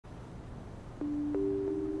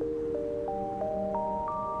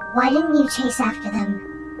Why didn't you chase after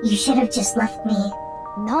them? You should have just left me.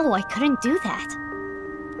 No, I couldn't do that.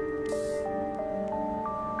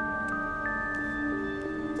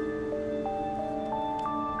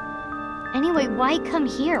 Anyway, why come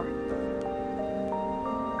here?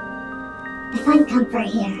 I find comfort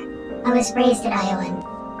here. I was raised at Iowan.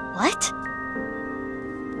 What?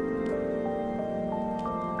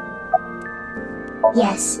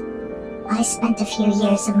 Yes. I spent a few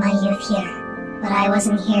years of my youth here, but I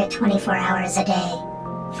wasn't here 24 hours a day.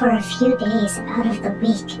 For a few days out of the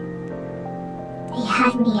week, they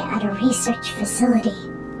had me at a research facility.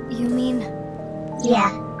 You mean...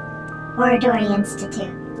 Yeah, Oradori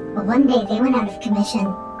Institute. But one day they went out of commission.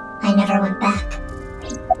 I never went back.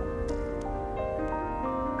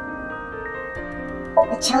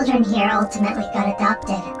 The children here ultimately got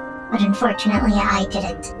adopted, but unfortunately I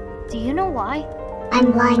didn't. Do you know why?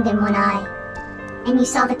 I'm blind in one eye, and you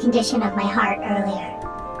saw the condition of my heart earlier.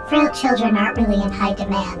 Frail children aren't really in high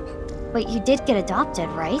demand. But you did get adopted,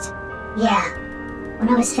 right? Yeah, when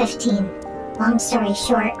I was 15. Long story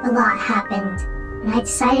short, a lot happened, and I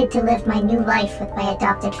decided to live my new life with my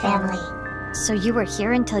adopted family. So you were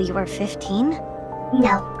here until you were 15?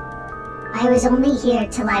 No. I was only here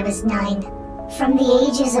till I was 9. From the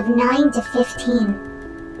ages of 9 to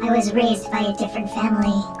 15, I was raised by a different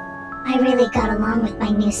family. I really got along with my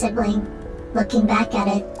new sibling. Looking back at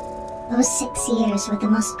it, those 6 years were the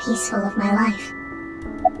most peaceful of my life.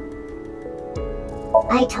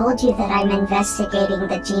 I told you that I'm investigating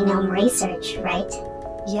the genome research, right?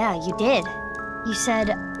 Yeah, you did. You said,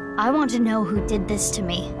 I want to know who did this to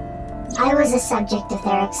me. I was a subject of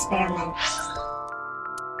their experiment.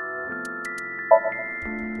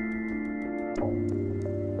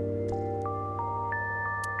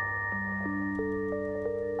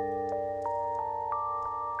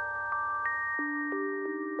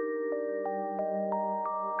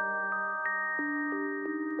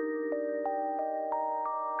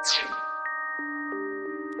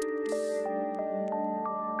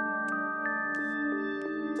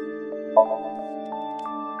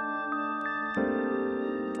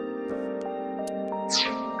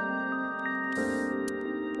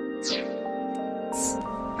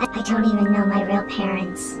 I don't even know my real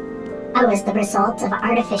parents. I was the result of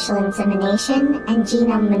artificial insemination and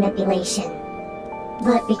genome manipulation.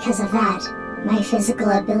 But because of that, my physical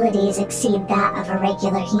abilities exceed that of a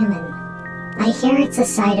regular human. I hear it's a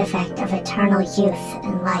side effect of eternal youth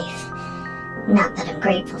and life. Not that I'm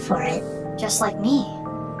grateful for it. Just like me.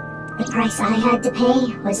 The price I had to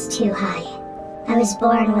pay was too high. I was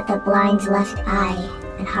born with a blind left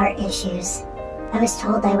eye and heart issues. I was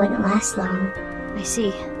told I wouldn't last long. I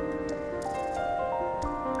see.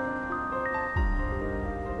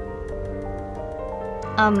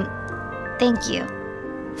 Thank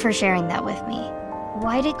you for sharing that with me.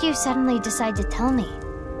 Why did you suddenly decide to tell me?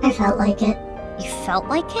 I felt like it. You felt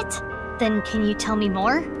like it? Then can you tell me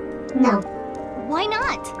more? No. Why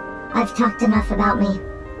not? I've talked enough about me.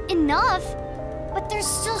 Enough? But there's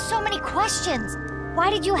still so many questions. Why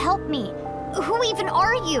did you help me? Who even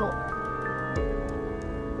are you?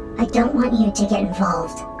 I don't want you to get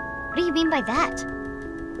involved. What do you mean by that?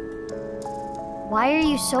 Why are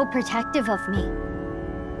you so protective of me?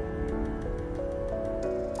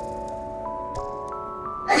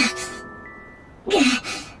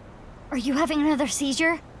 Are you having another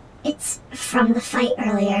seizure? It's from the fight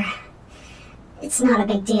earlier. It's not a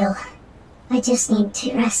big deal. I just need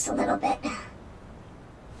to rest a little bit.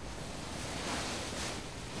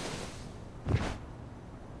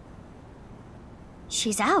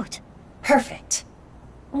 She's out. Perfect.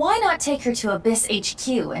 Why not take her to Abyss HQ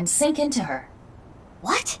and sink into her?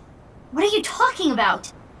 What? What are you talking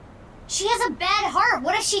about? She has a bad heart.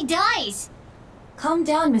 What if she dies? Calm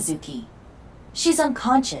down, Mizuki. She's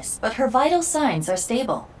unconscious, but her vital signs are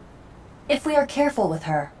stable. If we are careful with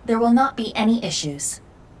her, there will not be any issues.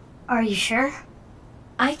 Are you sure?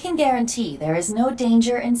 I can guarantee there is no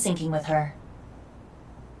danger in sinking with her.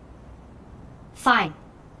 Fine.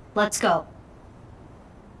 Let's go.